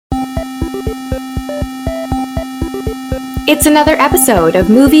It's another episode of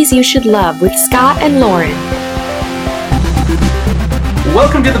Movies You Should Love with Scott and Lauren.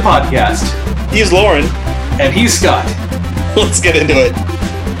 Welcome to the podcast. He's Lauren. And he's Scott. Let's get into it.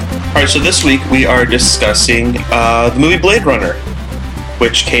 Alright, so this week we are discussing the movie Blade Runner,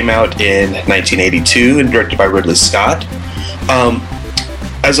 which came out in 1982 and directed by Ridley Scott.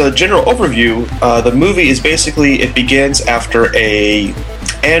 As a general overview, the movie is basically, it begins after a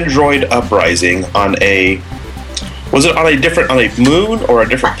android uprising on a... Was it on a moon or a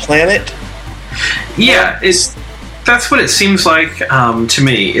different planet? Yeah, that's what it seems like to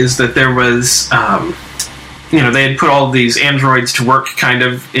me, is that there was, they had put all of these androids to work kind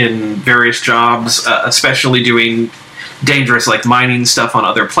of in various jobs, especially doing dangerous, like mining stuff on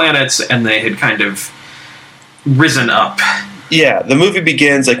other planets, and they had kind of risen up. Yeah, the movie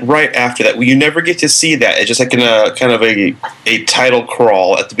begins like right after that. You never get to see that. It's just like in a kind of a title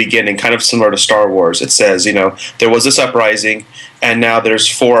crawl at the beginning, kind of similar to Star Wars. It says, there was this uprising, and now there's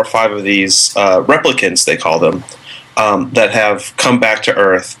 4 or 5 of these replicants, they call them, that have come back to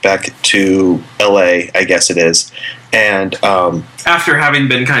Earth, back to LA, I guess it is. And after having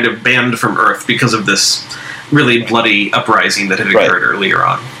been kind of banned from Earth because of this really bloody uprising that had occurred earlier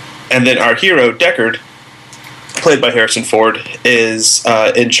on. And then our hero, Deckard, played by Harrison Ford, is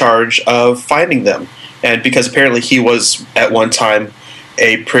in charge of finding them. And because apparently he was, at one time,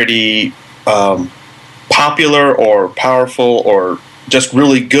 a pretty popular or powerful or just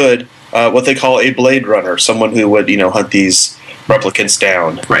really good, what they call a Blade Runner, someone who would, hunt these replicants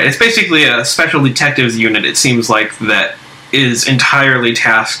down. Right, it's basically a special detectives unit, it seems like, that is entirely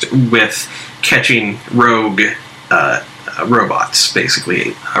tasked with catching rogue robots,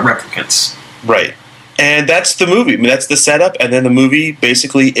 basically, replicants. Right. And that's the movie. I mean, that's the setup, and then the movie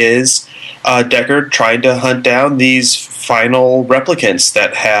basically is Deckard trying to hunt down these final replicants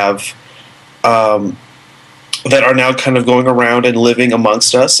that have that are now kind of going around and living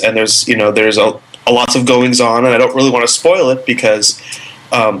amongst us. And there's a lots of goings on, and I don't really want to spoil it because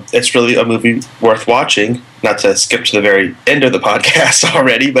it's really a movie worth watching. Not to skip to the very end of the podcast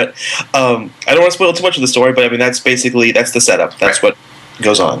already, but I don't want to spoil too much of the story. But I mean, that's the setup. That's what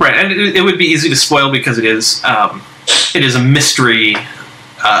goes on. Right, and it would be easy to spoil because it is a mystery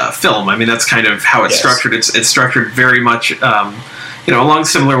film. I mean, that's kind of how it's structured. It's structured very much, along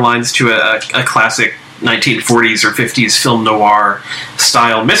similar lines to a classic 1940s or 50s film noir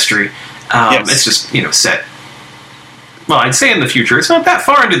style mystery. It's just, set. Well, I'd say in the future. It's not that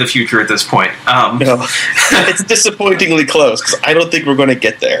far into the future at this point. No, it's disappointingly close because I don't think we're going to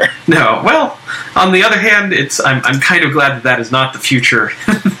get there. No. Well, on the other hand, I'm kind of glad that is not the future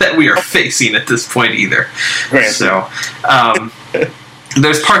that we are facing at this point either. Granted. So,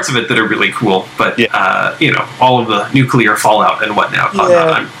 there's parts of it that are really cool, but all of the nuclear fallout and whatnot,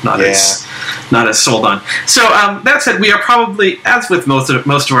 I'm not as sold on. So that said, we are probably, as with most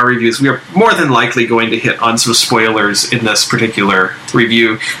of our reviews, we are more than likely going to hit on some spoilers in this particular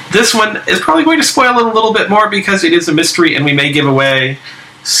review. This one is probably going to spoil it a little bit more because it is a mystery, and we may give away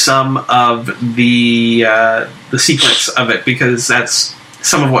some of the secrets of it because that's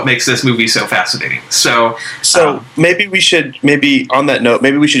some of what makes this movie so fascinating. So maybe on that note,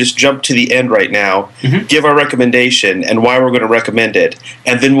 maybe we should just jump to the end right now, give our recommendation and why we're going to recommend it,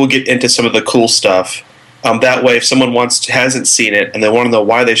 and then we'll get into some of the cool stuff. That way, if someone hasn't seen it and they want to know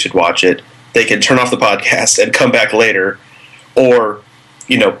why they should watch it, they can turn off the podcast and come back later, or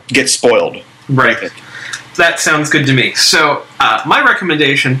get spoiled. Right. That sounds good to me. So my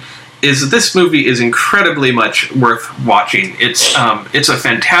recommendation is that this movie is incredibly much worth watching. It's a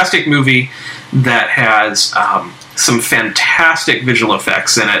fantastic movie that has some fantastic visual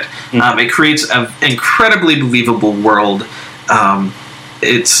effects in it. It creates an incredibly believable world.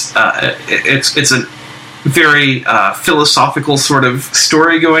 It's a very philosophical sort of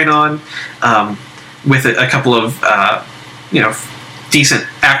story going on, with a couple of decent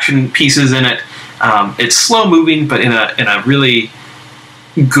action pieces in it. It's slow moving, but in a really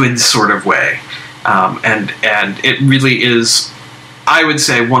good sort of way, and it really is, I would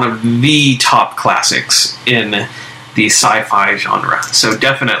say, one of the top classics in the sci-fi genre. So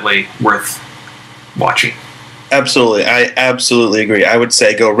definitely worth watching. Absolutely, I absolutely agree. I would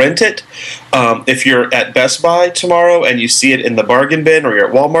say go rent it. If you're at Best Buy tomorrow and you see it in the bargain bin, or you're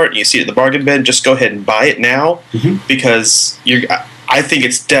at Walmart and you see it in the bargain bin, just go ahead and buy it now because I think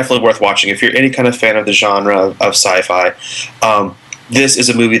it's definitely worth watching. If you're any kind of fan of the genre of sci-fi, this is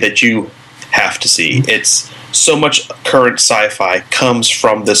a movie that you have to see. It's so much current sci-fi comes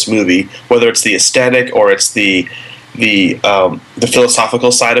from this movie, whether it's the aesthetic or it's the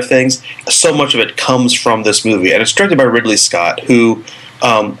philosophical side of things. So much of it comes from this movie, and it's directed by Ridley Scott, who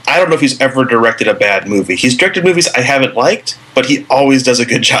I don't know if he's ever directed a bad movie. He's directed movies I haven't liked, but he always does a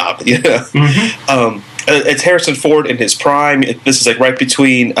good job. You know? It's Harrison Ford in his prime. This is like right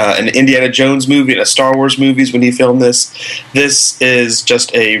between an Indiana Jones movie and a Star Wars movies when he filmed this. This is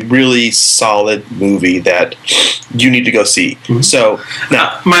just a really solid movie that you need to go see. So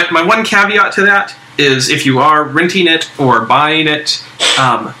now, my one caveat to that is if you are renting it or buying it,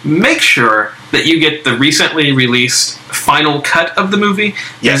 make sure that you get the recently released final cut of the movie.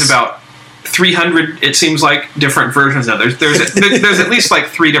 There's about 300, it seems like, different versions of it. There's at least like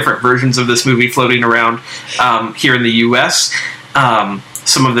 3 different versions of this movie floating around here in the U.S.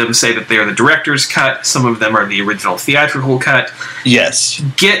 Some of them say that they are the director's cut. Some of them are the original theatrical cut. Yes.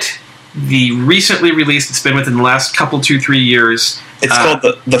 Get the recently released, it's been within the last couple, 2-3 years. It's called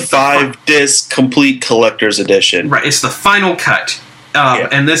the 5-disc complete collector's edition. Right, it's the final cut.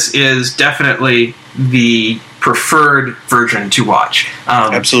 And this is definitely the preferred version to watch.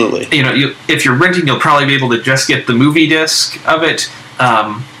 Absolutely. You know, if you're renting, you'll probably be able to just get the movie disc of it.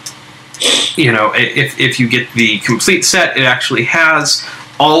 You know, if you get the complete set, it actually has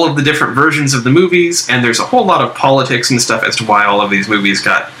all of the different versions of the movies, and there's a whole lot of politics and stuff as to why all of these movies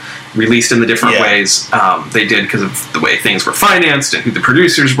got released in the different ways they did because of the way things were financed and who the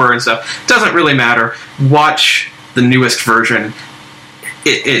producers were and stuff. Doesn't really matter. Watch the newest version.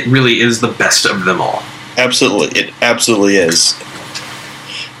 It really is the best of them all. Absolutely, it absolutely is.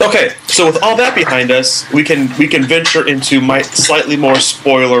 Okay, so with all that behind us, we can venture into my slightly more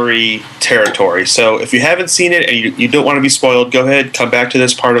spoilery territory. So if you haven't seen it and you don't want to be spoiled, go ahead, come back to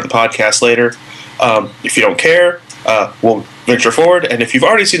this part of the podcast later. If you don't care, we'll venture forward. And if you've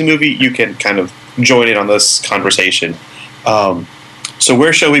already seen the movie, you can kind of join in on this conversation. So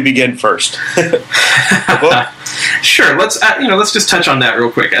where shall we begin first? The book? Sure. Let's just touch on that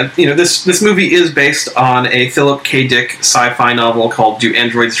real quick. This movie is based on a Philip K. Dick sci-fi novel called "Do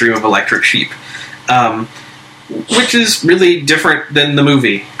Androids Dream of Electric Sheep," which is really different than the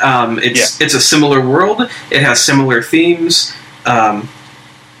movie. It's a similar world. It has similar themes.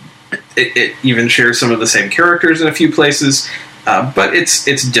 It even shares some of the same characters in a few places, but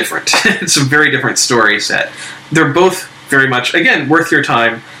it's different. It's a very different story set. They're both very much, again, worth your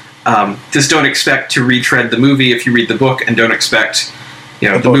time. Just don't expect to retread the movie if you read the book, and don't expect,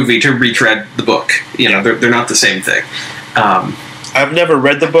 the movie to retread the book. They're not the same thing. I've never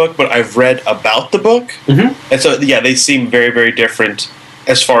read the book, but I've read about the book, and so they seem very, very different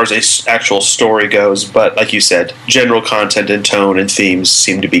as far as a actual story goes. But like you said, general content and tone and themes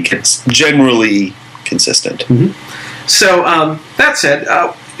seem to be generally consistent. So that said,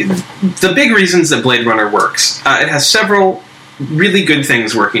 the big reasons that Blade Runner works, it has several really good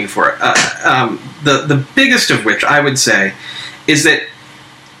things working for it. The biggest of which, I would say, is that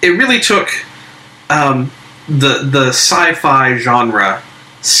it really took the sci-fi genre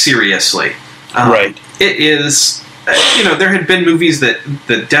seriously. Right. It is, there had been movies that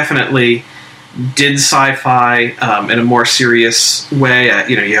definitely did sci-fi in a more serious way.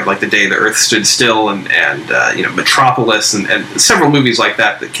 You have like The Day the Earth Stood Still and Metropolis and several movies like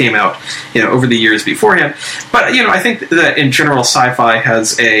that came out over the years beforehand. But I think that in general sci-fi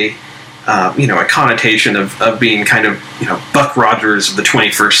has a connotation of being kind of Buck Rogers of the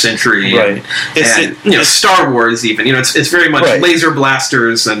 21st century, right. and Star Wars even. It's very much right. laser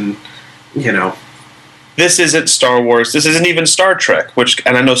blasters and This isn't Star Wars. This isn't even Star Trek,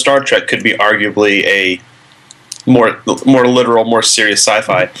 and I know Star Trek could be arguably a more literal, more serious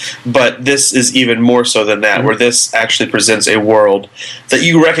sci-fi, but this is even more so than that, where this actually presents a world that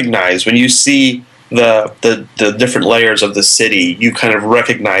you recognize when you see the different layers of the city. You kind of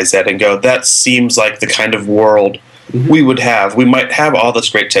recognize that and go, that seems like the kind of world we would have. We might have all this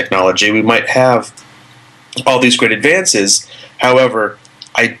great technology. We might have all these great advances. However,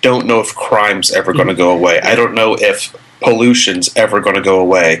 I don't know if crime's ever going to go away. I don't know if pollution's ever going to go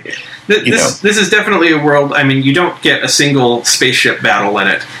away. This is definitely a world. I mean, you don't get a single spaceship battle in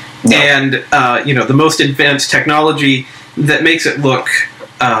it, no. And the most advanced technology that makes it look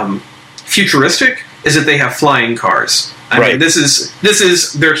futuristic is that they have flying cars. I mean, this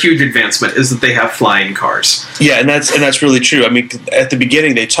is their huge advancement, is that they have flying cars. Yeah, and that's really true. I mean, at the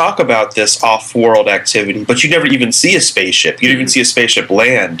beginning they talk about this off-world activity, but you never even see a spaceship. You don't even see a spaceship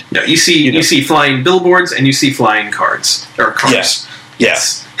land. No, you see flying billboards and you see flying cars or cars.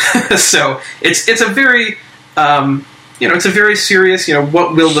 Yes. So it's a very it's a very serious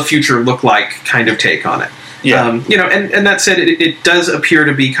what will the future look like kind of take on it. Yeah. And that said, it does appear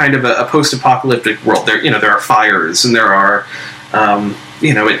to be kind of a post-apocalyptic world. There are fires, and there are,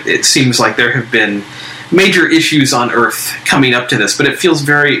 it seems like there have been major issues on Earth coming up to this, but it feels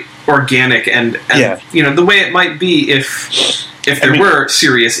very organic and the way it might be if if there were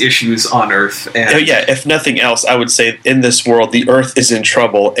serious issues on Earth. And yeah, if nothing else, I would say in this world, the Earth is in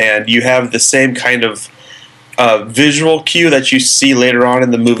trouble, and you have the same kind of visual cue that you see later on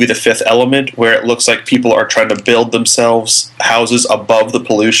in the movie The Fifth Element, where it looks like people are trying to build themselves houses above the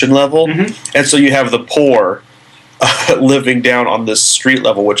pollution level. And so you have the poor living down on this street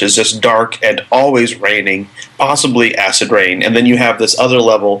level, which is just dark and always raining, possibly acid rain. And then you have this other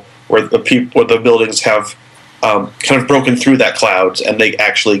level where the buildings have kind of broken through that clouds, and they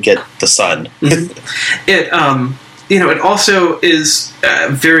actually get the sun. It also is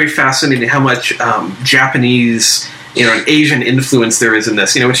very fascinating how much Japanese, and Asian influence there is in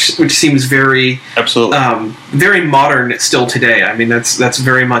this. Which seems very absolutely very modern still today. I mean, that's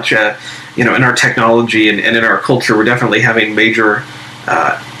very much in our technology and in our culture, we're definitely having major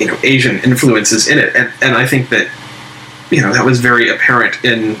Asian influences in it, and I think that that was very apparent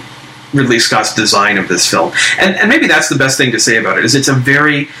in Ridley Scott's design of this film. And maybe that's the best thing to say about it, is it's a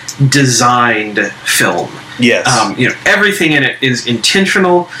very designed film. Yes. Everything in it is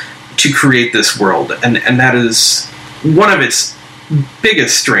intentional to create this world, and that is one of its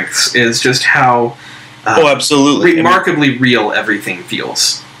biggest strengths, is just how absolutely remarkably real everything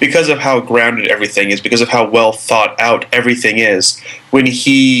feels. Because of how grounded everything is, because of how well thought out everything is. When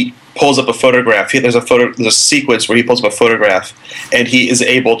he pulls up a photograph, there's a sequence where he pulls up a photograph, and he is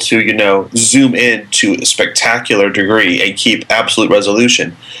able to zoom in to a spectacular degree and keep absolute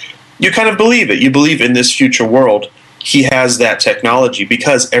resolution. You kind of believe it. You believe in this future world he has that technology,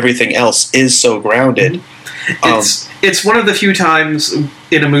 because everything else is so grounded. It's one of the few times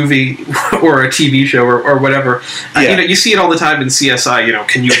in a movie or a TV show or whatever, you see it all the time in CSI.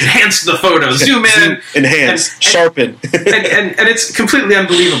 Can you enhance the photo, zoom in, enhance, sharpen, and it's completely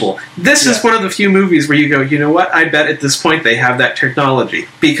unbelievable. This is one of the few movies where you go, you know what? I bet at this point they have that technology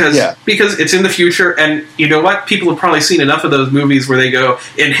because it's in the future, and you know what? People have probably seen enough of those movies where they go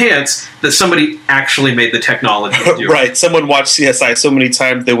enhance that somebody actually made the technology to do it. Right. Someone watched CSI so many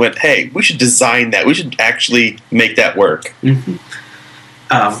times they went, "Hey, we should design that. We should actually make that work." Mm-hmm.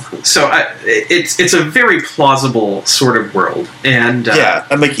 It's a very plausible sort of world, and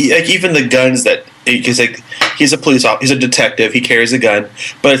I'm like even the guns that he's a police officer, he's a detective, he carries a gun,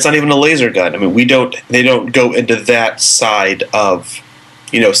 but it's not even a laser gun. I mean, they don't go into that side of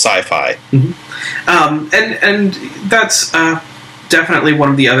sci-fi. Mm-hmm. And that's definitely one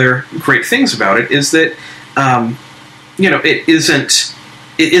of the other great things about it, is that it isn't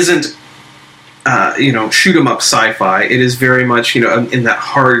shoot 'em up sci-fi. It is very much in that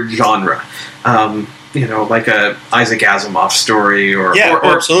hard genre, like a Isaac Asimov story, or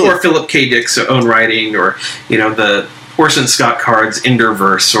Philip K. Dick's own writing, or the Orson Scott Card's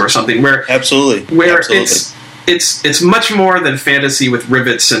Enderverse or something, where it's much more than fantasy with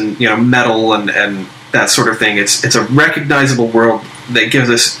rivets and metal and that sort of thing. It's a recognizable world that gives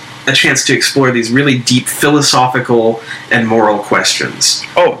us a chance to explore these really deep philosophical and moral questions.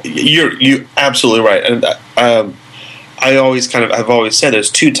 Oh, you're absolutely right. And I've always said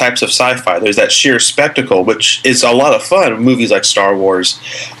there's two types of sci-fi. There's that sheer spectacle, which is a lot of fun, movies like Star Wars,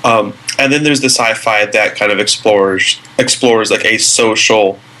 and then there's the sci-fi that kind of explores like a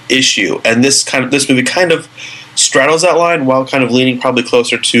social issue. And this movie kind of straddles that line while kind of leaning probably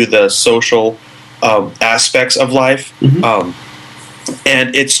closer to the social aspects of life. Mm-hmm.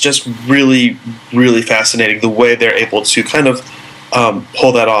 And it's just really, really fascinating the way they're able to kind of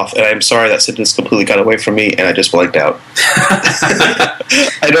pull that off. And I'm sorry that sentence completely got away from me, and I just blanked out.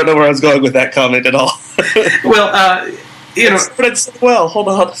 I don't know where I was going with that comment at all. Well, but it's well. Hold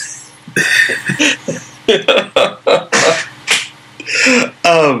on.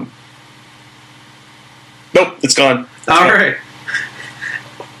 Nope, it's gone. All right.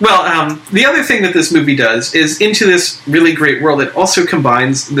 Well, the other thing that this movie does is, into this really great world, it also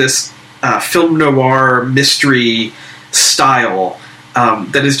combines this film noir mystery style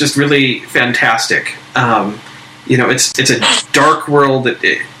that is just really fantastic. It's a dark world.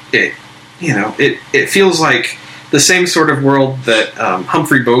 It feels like the same sort of world that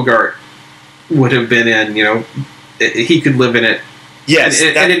Humphrey Bogart would have been in. He could live in it. Yes,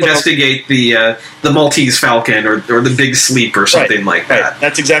 and investigate the Maltese Falcon or the Big Sleep or something like that. Right.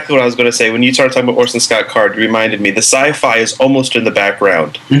 That's exactly what I was going to say. When you started talking about Orson Scott Card, you reminded me the sci-fi is almost in the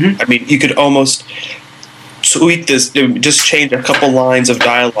background. Mm-hmm. I mean, you could almost tweak this, just change a couple lines of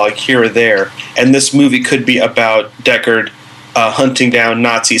dialogue here or there, and this movie could be about Deckard hunting down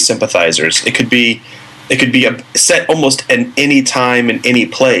Nazi sympathizers. It could be set almost in any time and any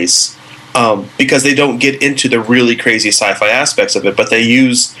place. because they don't get into the really crazy sci-fi aspects of it, but they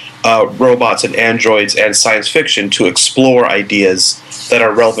use robots and androids and science fiction to explore ideas that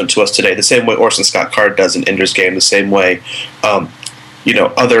are relevant to us today. The same way Orson Scott Card does in Ender's Game. The same way,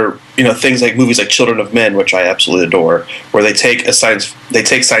 other things like movies like Children of Men, which I absolutely adore, where they take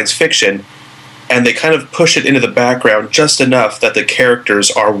science fiction and they kind of push it into the background just enough that the characters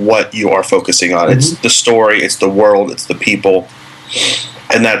are what you are focusing on. Mm-hmm. It's the story, it's the world, it's the people,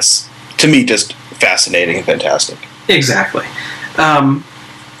 and that's, to me, just fascinating and fantastic. Exactly.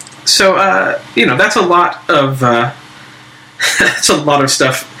 So that's a lot of that's a lot of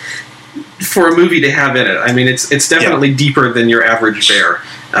stuff for a movie to have in it. I mean, it's definitely deeper than your average bear,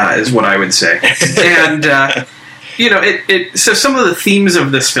 is what I would say. And so some of the themes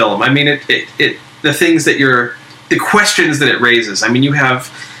of this film, I mean, the things that the questions that it raises. I mean, you have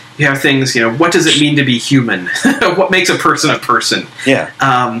things, what does it mean to be human? What makes a person a person? Yeah.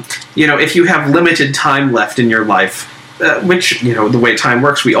 If you have limited time left in your life, which, the way time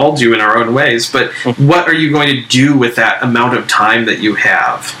works, we all do in our own ways, but what are you going to do with that amount of time that you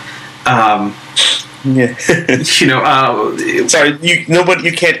have? Yeah. Sorry,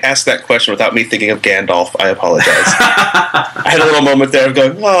 you can't ask that question without me thinking of Gandalf. I apologize. I had a little moment there of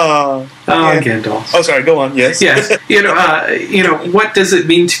going, Gandalf. Oh, sorry, go on, yes. Yes. What does it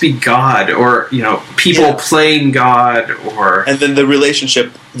mean to be God? Or, people playing God, or... And then the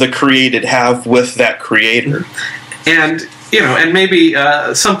relationship the created have with that creator. And, and maybe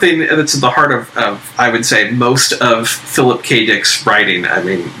something that's at the heart of, I would say, most of Philip K. Dick's writing. I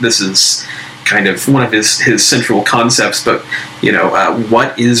mean, this is kind of one of his central concepts, but,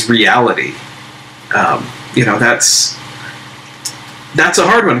 what is reality? That's a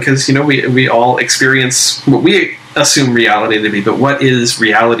hard one, because, we all experience what we assume reality to be, but what is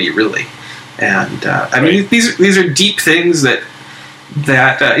reality really? And, I mean, these are deep things that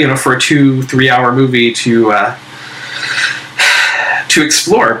for a 2-3 hour movie to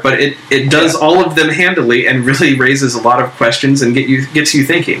explore, but it does all of them handily and really raises a lot of questions and gets you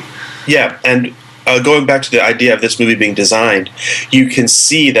thinking. Yeah, and going back to the idea of this movie being designed, you can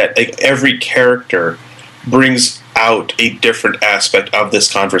see that every character brings out a different aspect of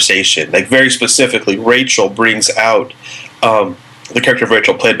this conversation. Like, very specifically, Rachel brings out the character of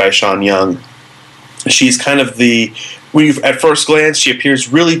Rachel, played by Sean Young. She's kind of at first glance, she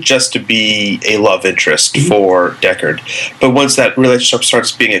appears really just to be a love interest for Deckard. But once that relationship starts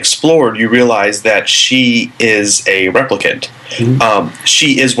being explored, you realize that she is a replicant.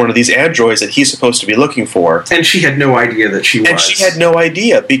 She is one of these androids that he's supposed to be looking for. And she had no idea that she was. And she had no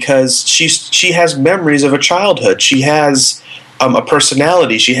idea, because she has memories of a childhood. She has a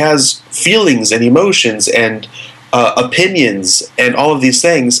personality. She has feelings and emotions and opinions and all of these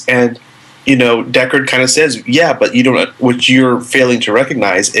things. And Deckard kind of says, yeah, but what you're failing to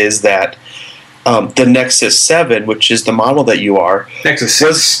recognize is that the Nexus 7, which is the model that you are... Nexus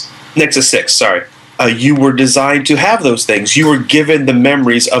 6, sorry. You were designed to have those things. You were given the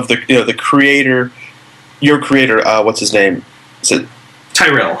memories of the creator, your creator, what's his name? Is it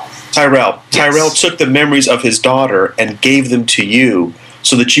Tyrell. Tyrell. Yes. Tyrell took the memories of his daughter and gave them to you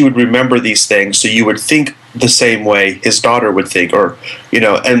so that you would remember these things, so you would think the same way his daughter would think, or,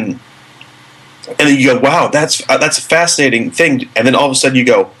 and then you go, wow, that's a fascinating thing. And then all of a sudden you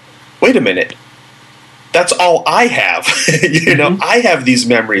go, wait a minute, that's all I have. I have these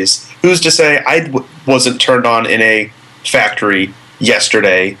memories. Who's to say I wasn't turned on in a factory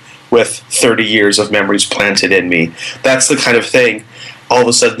yesterday with 30 years of memories planted in me? That's the kind of thing all of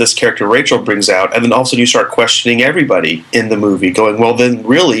a sudden this character Rachel brings out. And then all of a sudden you start questioning everybody in the movie, going, well, then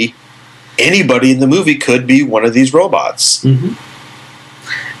really anybody in the movie could be one of these robots. And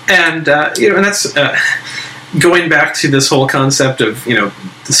and that's going back to this whole concept of the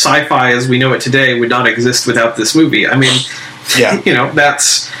sci-fi as we know it today would not exist without this movie. I mean,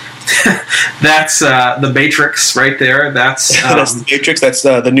 that's the Matrix right there. That's that's the Matrix. That's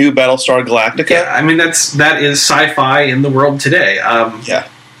the new Battlestar Galactica. Yeah, I mean that is sci-fi in the world today. And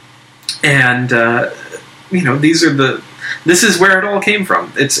this is where it all came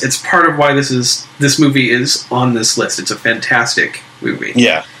from. It's part of why this movie is on this list. It's a fantastic movie.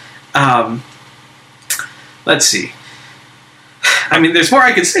 Yeah. Let's see. I mean, there's more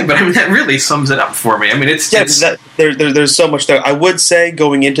I could say, but I mean that really sums it up for me. I mean, there's so much there. I would say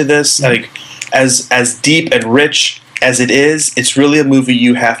going into this, like, as deep and rich as it is, it's really a movie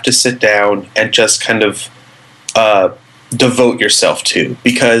you have to sit down and just kind of devote yourself to,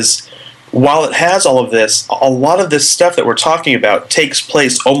 because while it has all of this, a lot of this stuff that we're talking about takes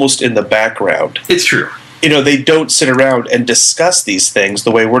place almost in the background. It's true. They don't sit around and discuss these things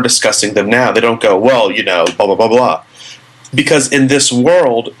the way we're discussing them now. They don't go, well, blah, blah, blah, blah. because in this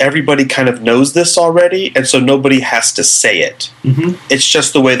world, everybody kind of knows this already, and so nobody has to say it. Mm-hmm. It's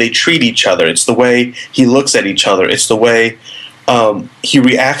just the way they treat each other. It's the way he looks at each other. It's the way he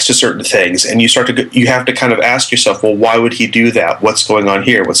reacts to certain things, and you have to kind of ask yourself, well, why would he do that? What's going on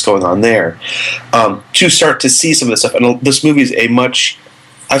here? What's going on there? To start to see some of this stuff. And this movie is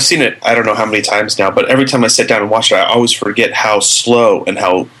I've seen it I don't know how many times now, but every time I sit down and watch it, I always forget how slow and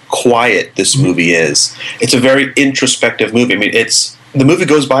how quiet this movie is. It's a very introspective movie. I mean, the movie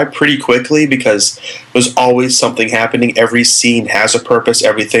goes by pretty quickly because there's always something happening. Every scene has a purpose.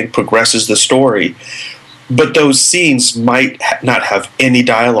 Everything progresses the story. But those scenes might not have any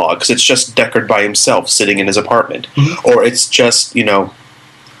dialogue because it's just Deckard by himself sitting in his apartment. Mm-hmm. Or it's just,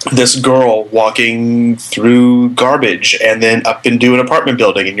 this girl walking through garbage and then up into an apartment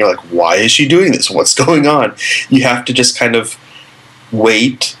building. And you're like, why is she doing this? What's going on? You have to just kind of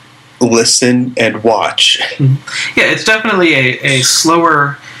wait, listen, and watch. Mm-hmm. Yeah, it's definitely a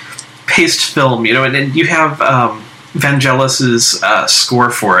slower paced film, and then you have Vangelis's score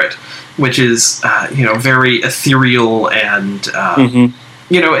for it, which is very ethereal and the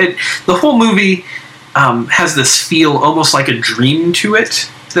whole movie has this feel almost like a dream to it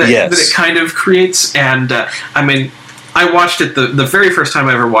that it kind of creates. And I watched it the very first time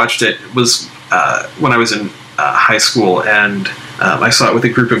I ever watched it was when I was in high school, and I saw it with a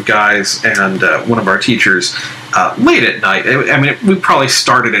group of guys and one of our teachers late at night. We probably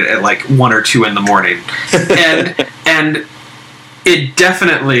started it at like 1 or 2 in the morning, and it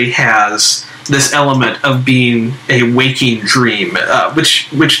definitely has this element of being a waking dream,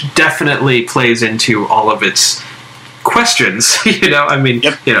 which definitely plays into all of its questions.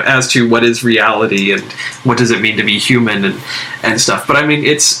 As to what is reality and what does it mean to be human and stuff. But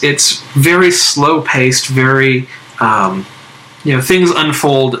it's very slow paced, very things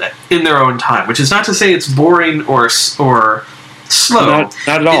unfold in their own time, which is not to say it's boring or slow. Not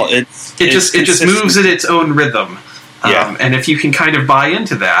at all. It just moves at its own rhythm. And if you can kind of buy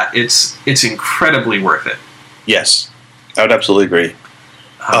into that, it's incredibly worth it. Yes, I would absolutely agree.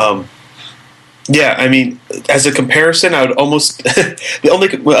 As a comparison, I would almost the only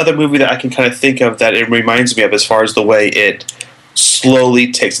other movie that I can kind of think of that it reminds me of as far as the way it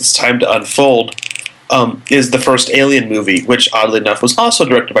slowly takes its time to unfold is the first Alien movie, which oddly enough was also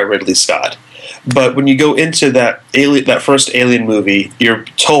directed by Ridley Scott. But when you go into that first Alien movie, you're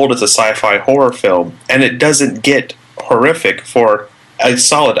told it's a sci-fi horror film, and it doesn't get horrific for a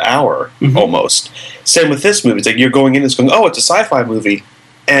solid hour almost. Same with this movie. It's like you're going in and going, oh, it's a sci-fi movie.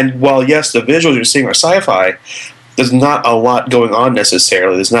 And while, yes, the visuals you're seeing are sci-fi, there's not a lot going on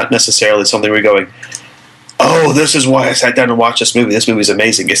necessarily. There's not necessarily something where you're going, oh, this is why I sat down and watched this movie. This movie's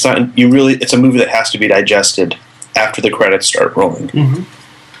amazing. It's not. It's a movie that has to be digested after the credits start rolling. Mm-hmm.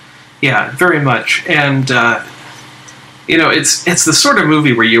 Yeah, very much. And it's the sort of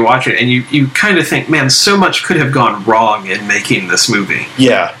movie where you watch it and you kind of think, man, so much could have gone wrong in making this movie.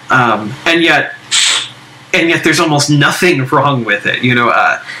 Yeah. And yet there's almost nothing wrong with it.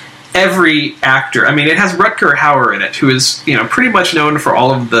 Every actor. It has Rutger Hauer in it, who is pretty much known for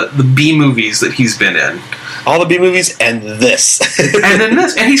all of the B movies that he's been in. All the B movies and this. And then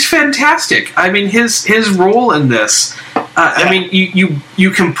this, and he's fantastic. His role in this.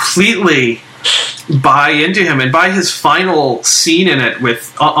 You completely buy into him, and by his final scene in it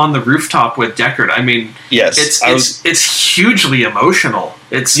with on the rooftop with Deckard. Yes, it's hugely emotional.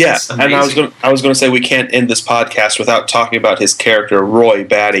 It's amazing. And I was going to say we can't end this podcast without talking about his character Roy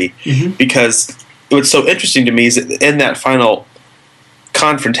Batty, because what's so interesting to me is that in that final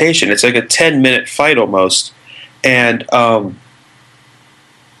confrontation, it's like a 10-minute fight almost, and I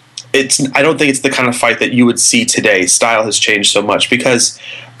don't think it's the kind of fight that you would see today. Style has changed so much because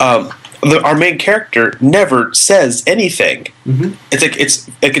our main character never says anything. Mm-hmm. It's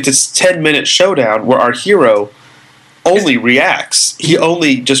this 10-minute showdown where our hero only reacts. He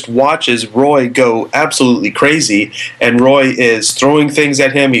only just watches Roy go absolutely crazy, and Roy is throwing things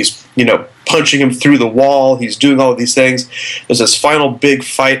at him. He's punching him through the wall. He's doing all of these things. There's this final big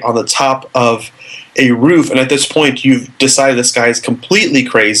fight on the top of a roof, and at this point you've decided this guy is completely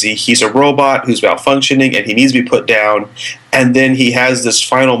crazy. He's a robot who's malfunctioning and he needs to be put down. And then he has this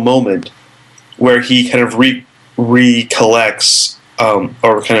final moment where he kind of recollects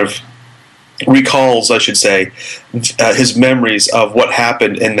or kind of recalls, I should say, his memories of what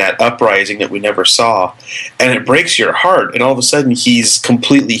happened in that uprising that we never saw, and it breaks your heart, and all of a sudden he's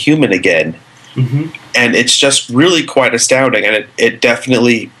completely human again. And it's just really quite astounding, and it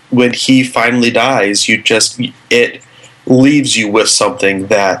definitely, when he finally dies, it leaves you with something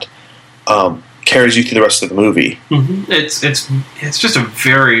that carries you through the rest of the movie. It's just a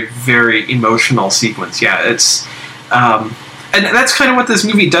very, very emotional sequence. Yeah, it's And that's kind of what this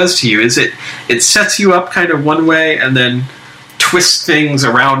movie does to you, is it sets you up kind of one way and then twists things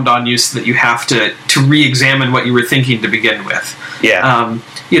around on you so that you have to re-examine what you were thinking to begin with. Yeah.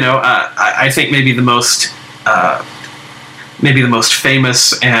 I think maybe the most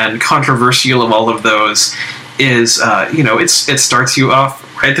famous and controversial of all of those is, it starts you off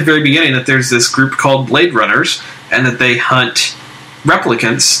right at the very beginning that there's this group called Blade Runners and that they hunt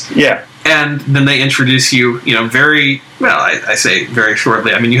replicants. Yeah. And then they introduce you, very, well, I say very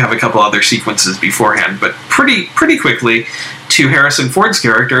shortly. I mean, you have a couple other sequences beforehand, but pretty quickly to Harrison Ford's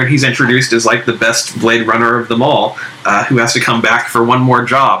character, and he's introduced as like the best Blade Runner of them all, who has to come back for one more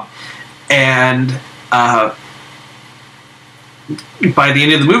job. And by the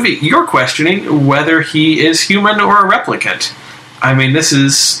end of the movie, you're questioning whether he is human or a replicant. I mean, this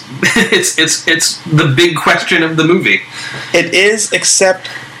is it's the big question of the movie. It is, except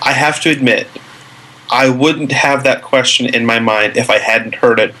I have to admit, I wouldn't have that question in my mind if I hadn't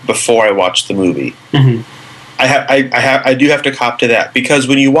heard it before I watched the movie. Mm-hmm. I do have to cop to that, because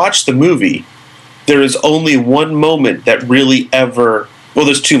when you watch the movie, there is only one moment that really ever... Well,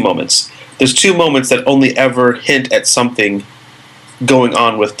 there's two moments. There's two moments that only ever hint at something going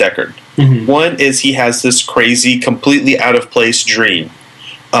on with Deckard. Mm-hmm. One is he has this crazy, completely out-of-place dream.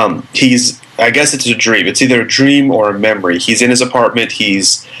 I guess it's a dream. It's either a dream or a memory. He's in his apartment,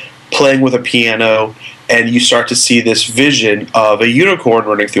 he's playing with a piano, and you start to see this vision of a unicorn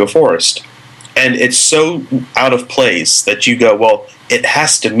running through a forest. And it's so out of place that you go, well, it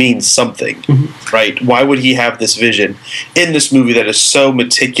has to mean something, mm-hmm. right? Why would he have this vision in this movie that is so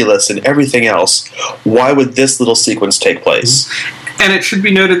meticulous and everything else? Why would this little sequence take place? Mm-hmm. And it should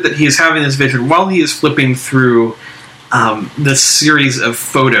be noted that he is having this vision while he is flipping through this series of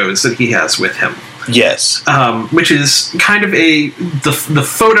photos that he has with him. Yes. Which is kind of the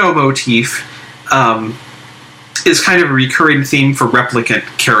photo motif is kind of a recurring theme for replicant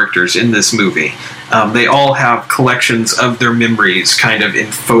characters in this movie. They all have collections of their memories kind of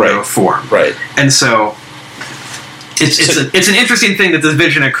in photo form. Right. And so it's an interesting thing that this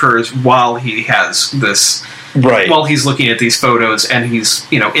vision occurs while he has this... Right. While he's looking at these photos and he's,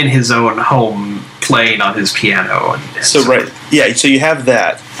 in his own home playing on his piano. Right. Yeah, so you have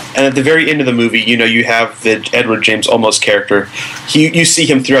that. And at the very end of the movie, you have the Edward James Olmos character. You see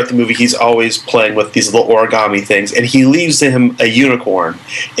him throughout the movie. He's always playing with these little origami things, and he leaves him a unicorn.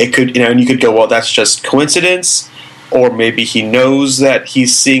 It could, and you could go, well, that's just coincidence, or maybe he knows that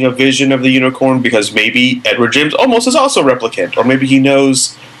he's seeing a vision of the unicorn because maybe Edward James Olmos is also a replicant, or maybe he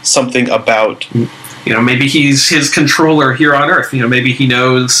knows something about... maybe he's his controller here on Earth. Maybe he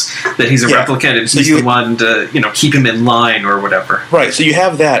knows that he's a replicant and he's the one to, keep him in line or whatever. Right, so you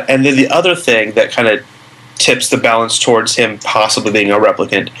have that. And then the other thing that kind of tips the balance towards him possibly being a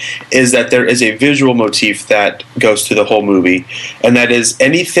replicant is that there is a visual motif that goes through the whole movie, and that is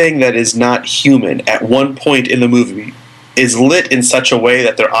anything that is not human at one point in the movie is lit in such a way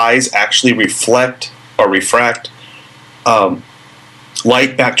that their eyes actually reflect or refract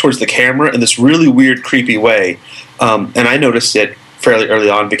light back towards the camera in this really weird, creepy way. And I noticed it fairly early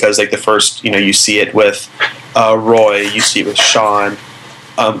on because, like, the first, you see it with Roy, you see it with Sean.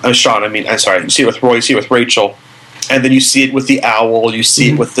 You see it with Roy, you see it with Rachel. And then you see it with the owl, you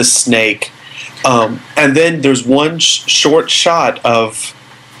see it with the snake. And then there's one short shot of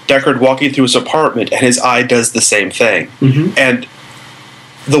Deckard walking through his apartment, and his eye does the same thing. Mm-hmm. And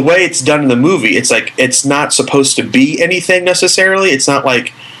the way it's done in the movie, it's like it's not supposed to be anything necessarily. It's not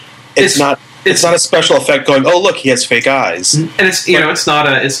like it's not a special effect going, oh look, he has fake eyes. And it's it's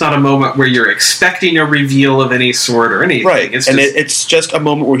not a moment where you're expecting a reveal of any sort or anything. Right. It's just a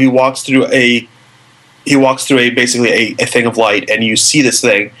moment where he walks through basically a thing of light, and you see this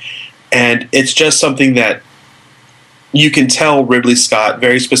thing, and it's just something that you can tell Ridley Scott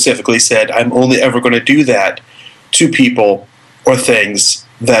very specifically said, I'm only ever going to do that to people or things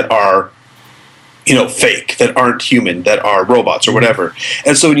that are, fake, that aren't human, that are robots or whatever.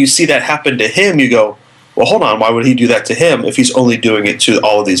 And so when you see that happen to him, you go, well, hold on, why would he do that to him if he's only doing it to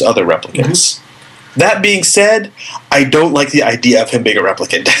all of these other replicants? Mm-hmm. That being said, I don't like the idea of him being a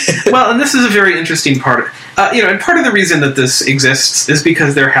replicant. Well, and this is a very interesting part. And part of the reason that this exists is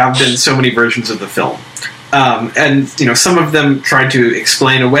because there have been so many versions of the film. And some of them tried to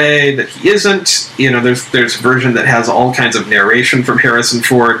explain away that he isn't. There's a version that has all kinds of narration from Harrison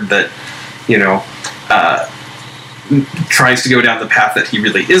Ford that tries to go down the path that he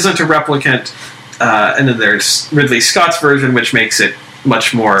really isn't a replicant. And then there's Ridley Scott's version, which makes it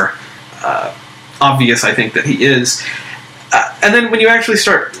much more obvious, I think, that he is. And then when you actually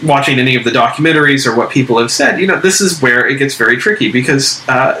start watching any of the documentaries or what people have said, this is where it gets very tricky because,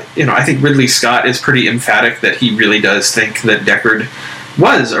 I think Ridley Scott is pretty emphatic that he really does think that Deckard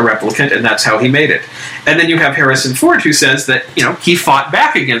was a replicant and that's how he made it. And then you have Harrison Ford who says that, he fought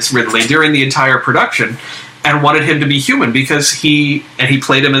back against Ridley during the entire production and wanted him to be human because he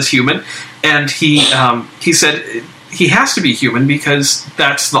played him as human, and he said he has to be human because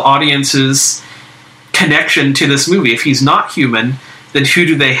that's the audience's connection to this movie. If he's not human, then who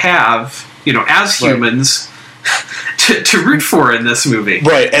do they have, as humans to root for in this movie?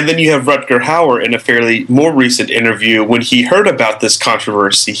 Right, and then you have Rutger Hauer in a fairly more recent interview. When he heard about this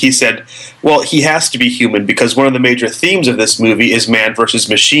controversy, he said, well, he has to be human because one of the major themes of this movie is man versus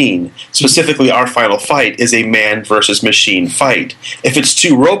machine. Specifically, our final fight is a man versus machine fight. If it's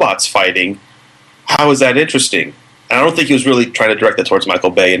two robots fighting, how is that interesting? And I don't think he was really trying to direct that towards Michael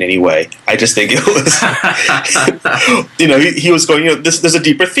Bay in any way. I just think it was, he was going, there's a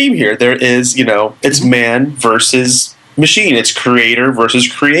deeper theme here. There is, it's man versus machine. It's creator versus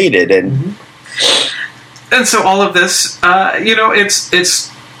created. And so all of this,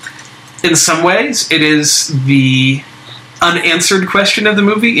 it's in some ways, it is the unanswered question of the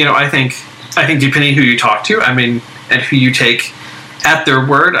movie. I think depending who you talk to, and who you take at their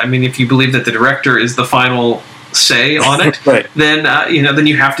word, if you believe that the director is the final say on it, right, then then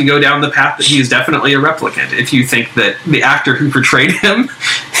you have to go down the path that he is definitely a replicant. If you think that the actor who portrayed him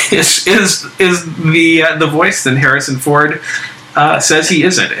is the voice, then Harrison Ford says he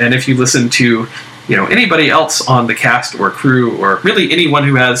isn't. And if you listen to anybody else on the cast or crew, or really anyone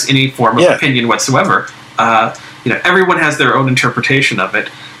who has any form of opinion whatsoever, everyone has their own interpretation of it.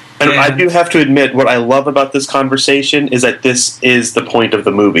 And I do have to admit, what I love about this conversation is that this is the point of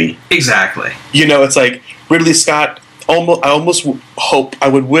the movie. Exactly. It's like Ridley Scott. I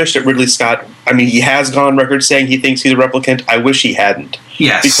would wish that Ridley Scott. He has gone on record saying he thinks he's a replicant. I wish he hadn't.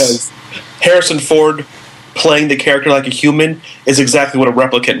 Yes. Because Harrison Ford playing the character like a human is exactly what a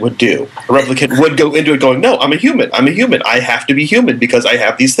replicant would do. A replicant would go into it going, no, I'm a human. I have to be human because I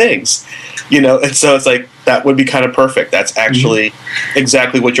have these things. And so it's like, that would be kind of perfect. That's actually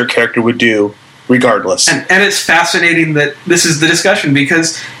exactly what your character would do regardless. And it's fascinating that this is the discussion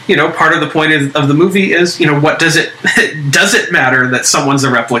because, part of the point of the movie is, what does it matter that someone's a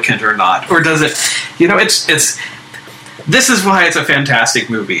replicant or not? Or does it, this is why it's a fantastic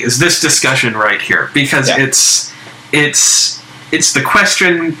movie, is this discussion right here, because it's the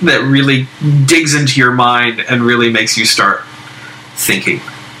question that really digs into your mind and really makes you start thinking.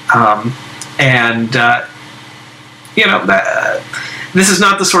 This is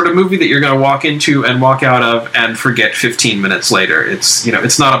not the sort of movie that you're going to walk into and walk out of and forget 15 minutes later. It's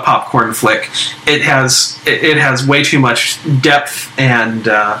it's not a popcorn flick. It has way too much depth and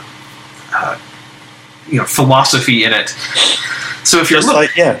philosophy in it. So if you're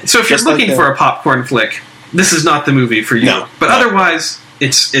looking for a popcorn flick, this is not the movie for you. No, but otherwise,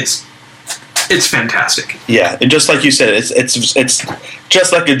 it's fantastic. Yeah, and just like you said, it's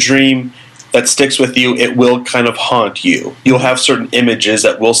just like a dream that sticks with you. It will kind of haunt you. You'll have certain images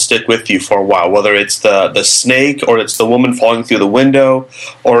that will stick with you for a while, whether it's the snake, or it's the woman falling through the window,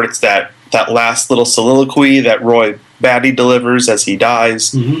 or it's that last little soliloquy that Roy Batty delivers as he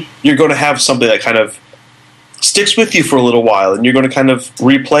dies. You're going to have something that kind of sticks with you for a little while, and you're going to kind of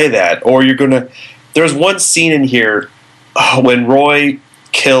replay that. Or you're going to... There's one scene in here when Roy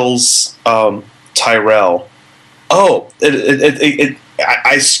kills Tyrell.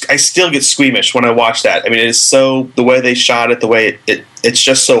 I still get squeamish when I watch that. It is so... The way they shot it, the way it's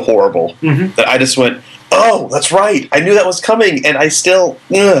just so horrible that I just went, oh, that's right. I knew that was coming, and I still...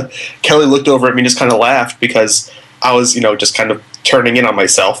 Kelly looked over at me and just kind of laughed because I was, just kind of turning in on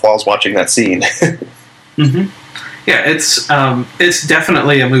myself while I was watching that scene. Yeah, it's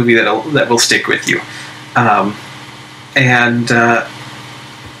definitely a movie that will stick with you,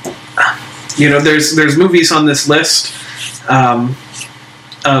 there's movies on this list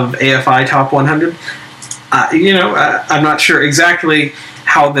of AFI Top 100. I'm not sure exactly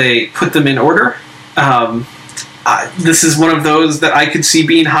how they put them in order. This is one of those that I could see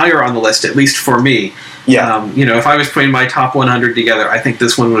being higher on the list, at least for me. Yeah. If I was putting my top 100 together, I think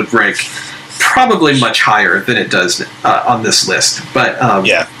this one would rank probably much higher than it does on this list. But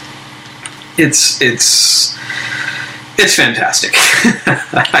it's fantastic.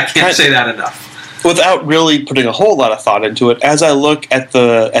 I can't say that enough. Without really putting a whole lot of thought into it, as I look at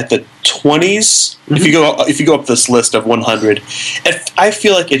the 20s, if you go up this list of 100, I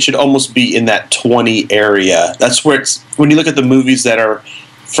feel like it should almost be in that 20 area. That's where it's when you look at the movies that are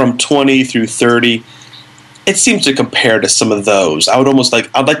from 20 through 30. it seems to compare to some of those.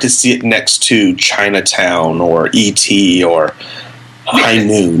 I'd like to see it next to Chinatown or E.T. or High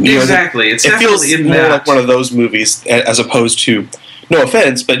Noon. Exactly. It feels more like one of those movies as opposed to, no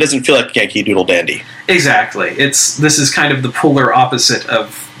offense, but it doesn't feel like Yankee Doodle Dandy. Exactly. This is kind of the polar opposite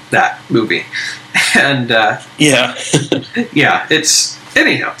of that movie. And yeah. Yeah, it's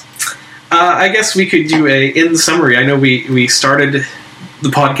anyhow. I guess we could do in summary. I know we started the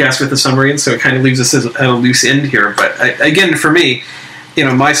podcast with a summary, and so it kind of leaves us at a loose end here. But again, for me,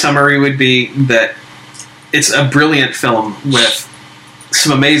 my summary would be that it's a brilliant film with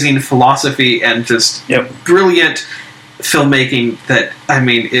some amazing philosophy and just brilliant filmmaking that,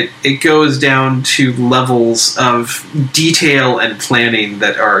 it goes down to levels of detail and planning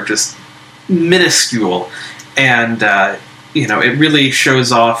that are just minuscule. And, it really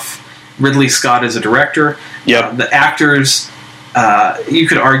shows off Ridley Scott as a director. The actors, you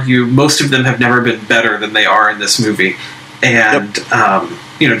could argue most of them have never been better than they are in this movie. And,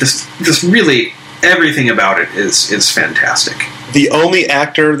 just really everything about it is fantastic. The only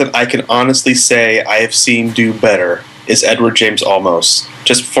actor that I can honestly say I have seen do better is Edward James Olmos,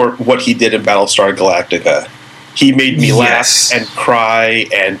 just for what he did in Battlestar Galactica. He made me laugh and cry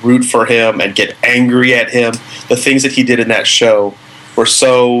and root for him and get angry at him. The things that he did in that show were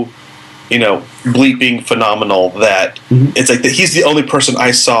so, bleeping phenomenal that it's like that he's the only person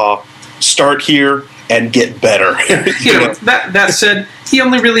I saw start here and get better. That said, he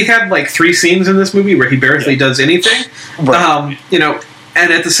only really had like 3 scenes in this movie where he barely does anything. Right.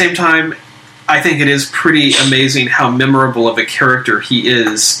 And at the same time, I think it is pretty amazing how memorable of a character he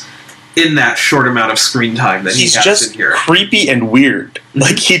is in that short amount of screen time that he has in here. He's just creepy and weird.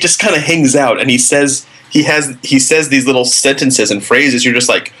 Like, he just kind of hangs out, and he says these little sentences and phrases. You're just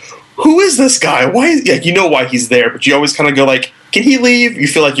like, who is this guy? Why? You know why he's there, but you always kind of go like, can he leave? You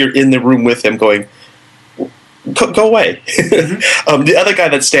feel like you're in the room with him going, go away. The other guy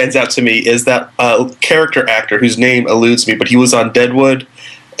that stands out to me is that character actor whose name eludes me, but he was on Deadwood,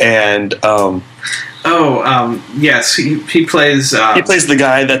 and yes, he plays the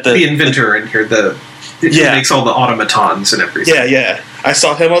guy that the inventor in here, who makes all the automatons and everything. Yeah. I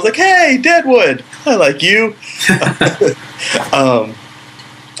saw him. I was like, hey, Deadwood, I like you.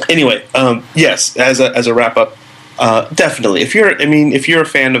 Anyway, yes. As a wrap up, definitely. If you're a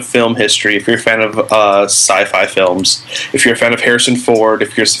fan of film history, if you're a fan of sci-fi films, if you're a fan of Harrison Ford,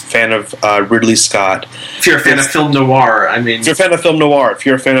 if you're a fan of Ridley Scott, if you're a fan of film noir, if you're a fan of film noir, if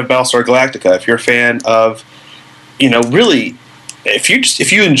you're a fan of Battlestar Galactica, if you're a fan of, really, if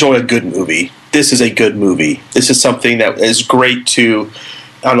you enjoy a good movie, this is a good movie. This is something that is great to,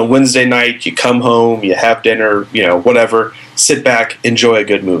 on a Wednesday night, you come home, you have dinner, whatever, sit back, enjoy a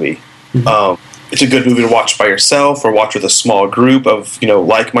good movie. It's a good movie to watch by yourself or watch with a small group of,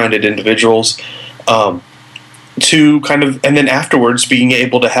 like-minded individuals, to kind of, and then afterwards being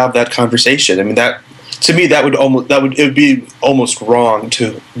able to have that conversation. That, to me, it would be almost wrong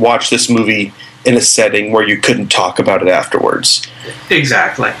to watch this movie in a setting where you couldn't talk about it afterwards.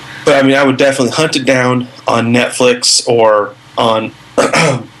 Exactly. But I would definitely hunt it down on Netflix or on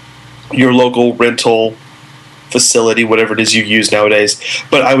your local rental facility, whatever it is you use nowadays.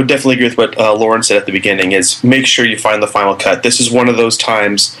 But I would definitely agree with what Lauren said at the beginning, is make sure you find the final cut. This is one of those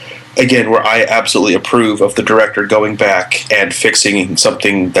times, again, where I absolutely approve of the director going back and fixing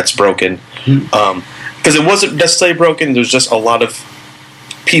something that's broken. Because it wasn't necessarily broken, there was just a lot of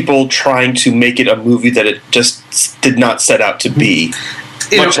people trying to make it a movie that it just did not set out to be.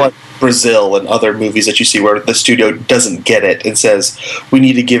 Much like Brazil and other movies that you see where the studio doesn't get it and says, we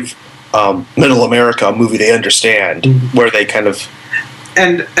need to give Middle America a movie they understand, where they kind of...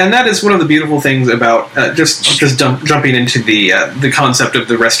 And that is one of the beautiful things about just jumping into the concept of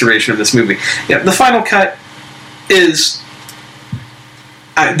the restoration of this movie. Yeah, the final cut is...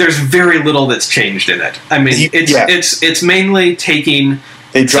 there's very little that's changed in it. It's mainly taking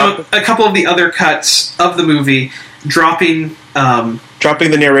a couple of the other cuts of the movie, dropping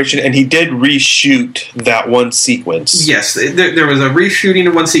the narration, and he did reshoot that one sequence. Yes, there was a reshooting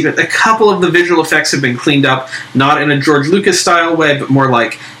of one sequence. A couple of the visual effects have been cleaned up, not in a George Lucas style way, but more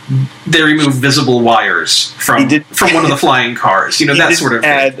like they removed visible wires from one of the flying cars. That sort of thing.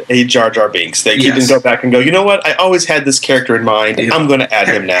 Add a Jar Jar Binks. He didn't go back and go, you know what? I always had this character in mind. I'm going to add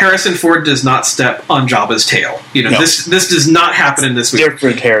him now. Harrison Ford does not step on Jabba's tail. No. This does not happen in this movie.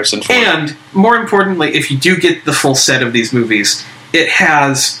 Different Harrison Ford. And more importantly, if you do get the full set of these movies, it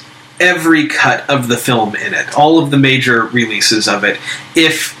has every cut of the film in it, all of the major releases of it.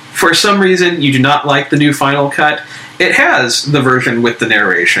 If for some reason you do not like the new final cut, it has the version with the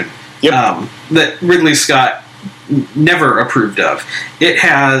narration that Ridley Scott never approved of. It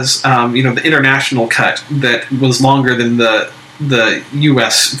has, the international cut that was longer than the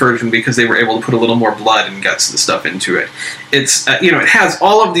U.S. version because they were able to put a little more blood and guts and stuff into it. It's, it has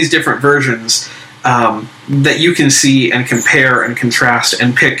all of these different versions that you can see and compare and contrast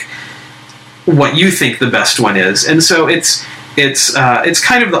and pick what you think the best one is. And so it's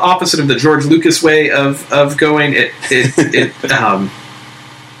kind of the opposite of the George Lucas way of going.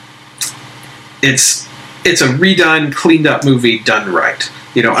 It's a redone, cleaned up movie done right.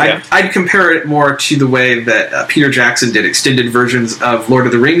 I'd compare it more to the way that Peter Jackson did extended versions of Lord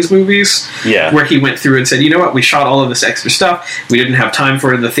of the Rings movies, where he went through and said, you know what, we shot all of this extra stuff, we didn't have time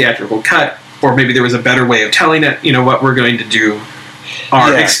for it in the theatrical cut, or maybe there was a better way of telling it, you know what, we're going to do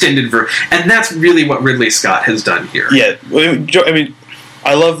our extended version. And that's really what Ridley Scott has done here. Yeah, I mean,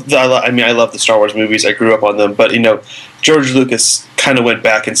 I love the Star Wars movies. I grew up on them, but George Lucas kind of went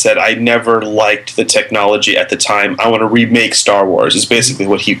back and said, I never liked the technology at the time. I want to remake Star Wars. Is basically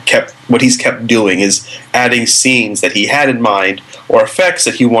what he's kept doing, is adding scenes that he had in mind or effects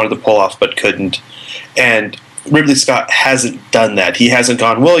that he wanted to pull off but couldn't. And Ridley Scott hasn't done that. He hasn't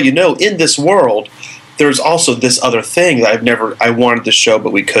gone, well, in this world, there's also this other thing that I wanted to show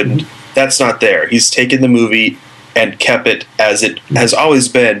but we couldn't. That's not there. He's taken the movie and kept it as it has always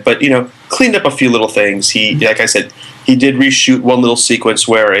been, but cleaned up a few little things. He, like I said, he did reshoot one little sequence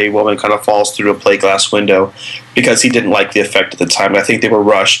where a woman kind of falls through a plate glass window because he didn't like the effect at the time. I think they were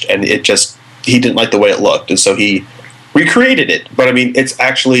rushed, and he didn't like the way it looked, and so he recreated it. But it's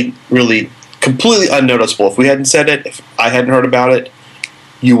actually really completely unnoticeable. If we hadn't said it, if I hadn't heard about it,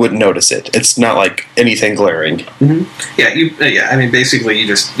 you wouldn't notice it. It's not like anything glaring. Mm-hmm. Yeah, basically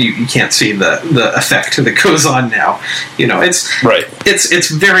you can't see the effect that goes on now. It's right.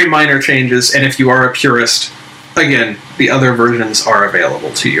 It's very minor changes, and if you are a purist, again, the other versions are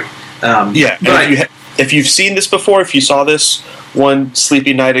available to you. But if you've seen this before, if you saw this one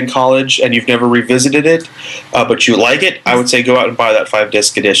sleepy night in college and you've never revisited it, but you like it, I would say go out and buy that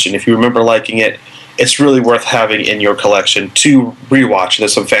 5-disc edition. If you remember liking it, it's really worth having in your collection to rewatch.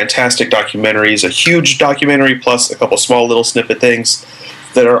 There's some fantastic documentaries, a huge documentary, plus a couple small little snippet things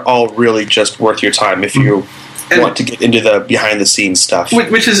that are all really just worth your time if you want to get into the behind-the-scenes stuff.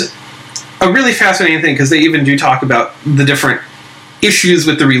 Which is a really fascinating thing, because they even do talk about the different issues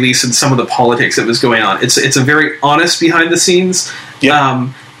with the release and some of the politics that was going on. It's a very honest behind-the-scenes,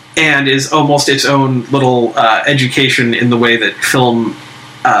 and is almost its own little education in the way that film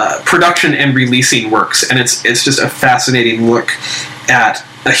production and releasing works, and it's just a fascinating look at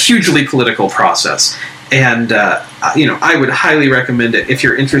a hugely political process. And I would highly recommend it if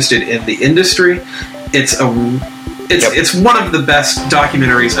you're interested in the industry. It's one of the best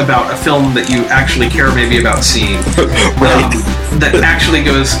documentaries about a film that you actually care maybe about seeing. Right. That actually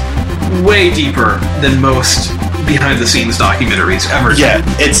goes way deeper than most behind-the-scenes documentaries ever. Yeah,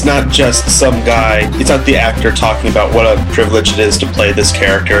 it's not just some guy. It's not the actor talking about what a privilege it is to play this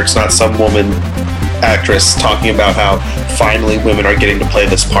character. It's not some woman actress talking about how finally women are getting to play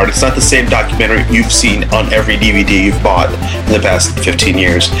this part. It's not the same documentary you've seen on every DVD you've bought in the past 15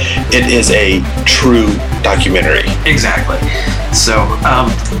 years. It is a true documentary. Exactly. So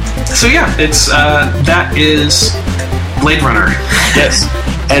yeah, it's that is Blade Runner. Yes.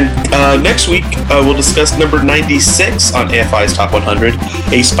 And next week, we'll discuss number 96 on AFI's Top 100,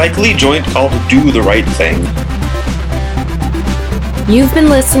 a Spike Lee joint called Do the Right Thing. You've been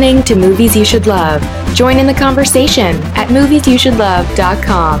listening to Movies You Should Love. Join in the conversation at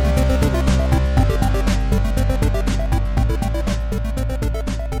moviesyoushouldlove.com.